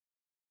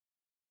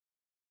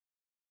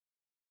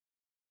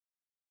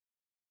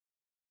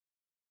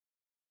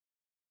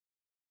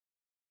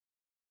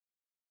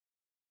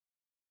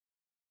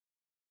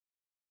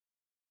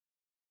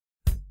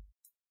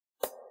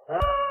Why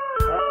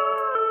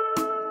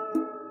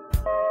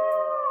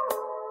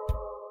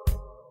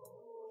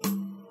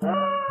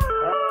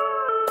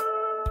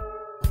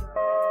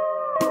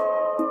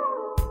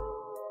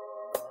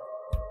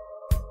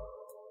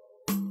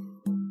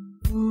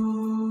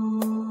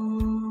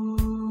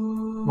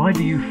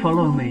do you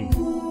follow me,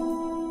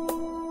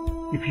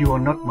 if you are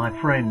not my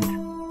friend?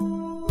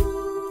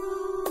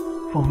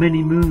 For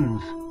many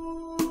moons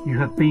you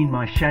have been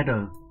my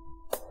shadow,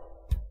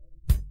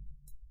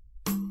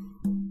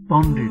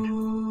 bonded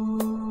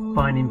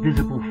by an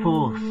invisible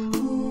force,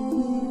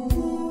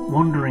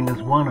 wandering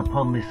as one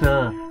upon this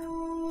earth.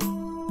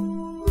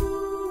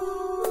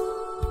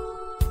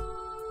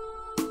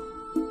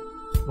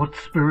 What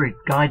spirit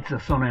guides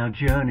us on our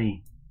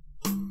journey?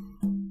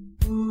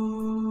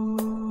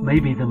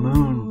 Maybe the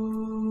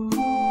moon,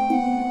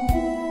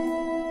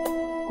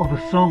 or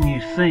the song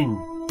you sing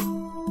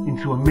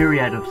into a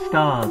myriad of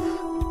stars,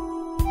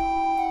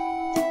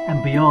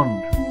 and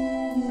beyond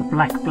the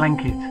black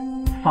blanket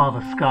of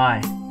farther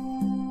sky.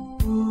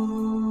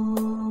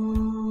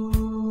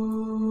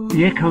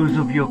 The echoes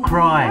of your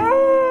cry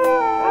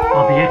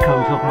are the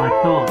echoes of my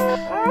thoughts.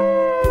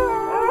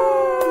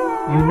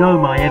 You know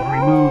my every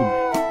move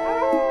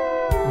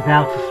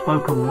without a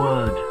spoken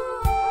word,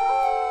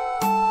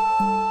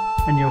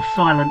 and your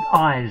silent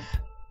eyes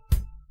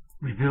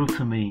reveal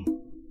to me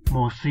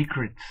more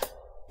secrets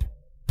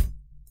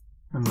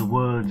than the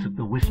words of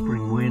the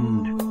whispering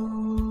wind.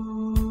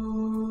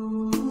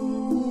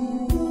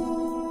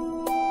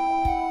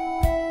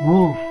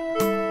 Wolf,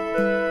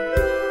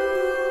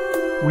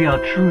 we are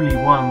truly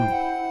one,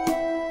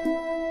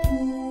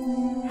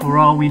 for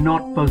are we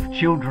not both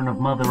children of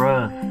Mother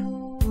Earth,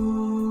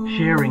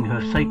 sharing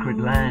her sacred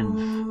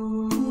lands?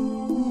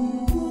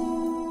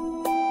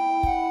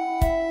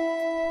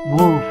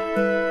 Wolf,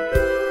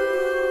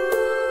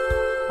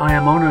 I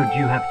am honored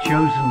you have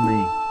chosen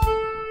me,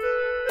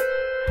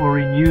 for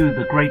in you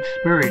the Great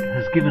Spirit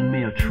has given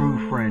me a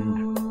true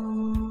friend.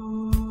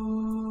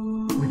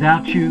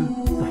 Without you,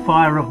 the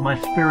fire of my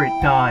spirit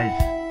dies,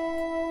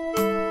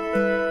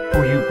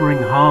 for you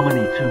bring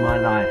harmony to my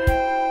life.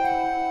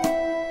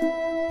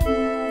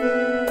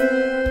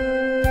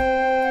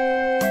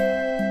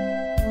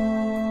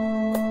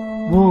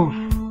 Wolf,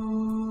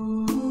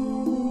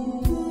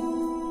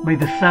 may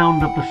the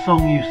sound of the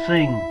song you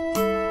sing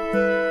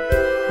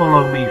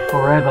follow me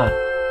forever.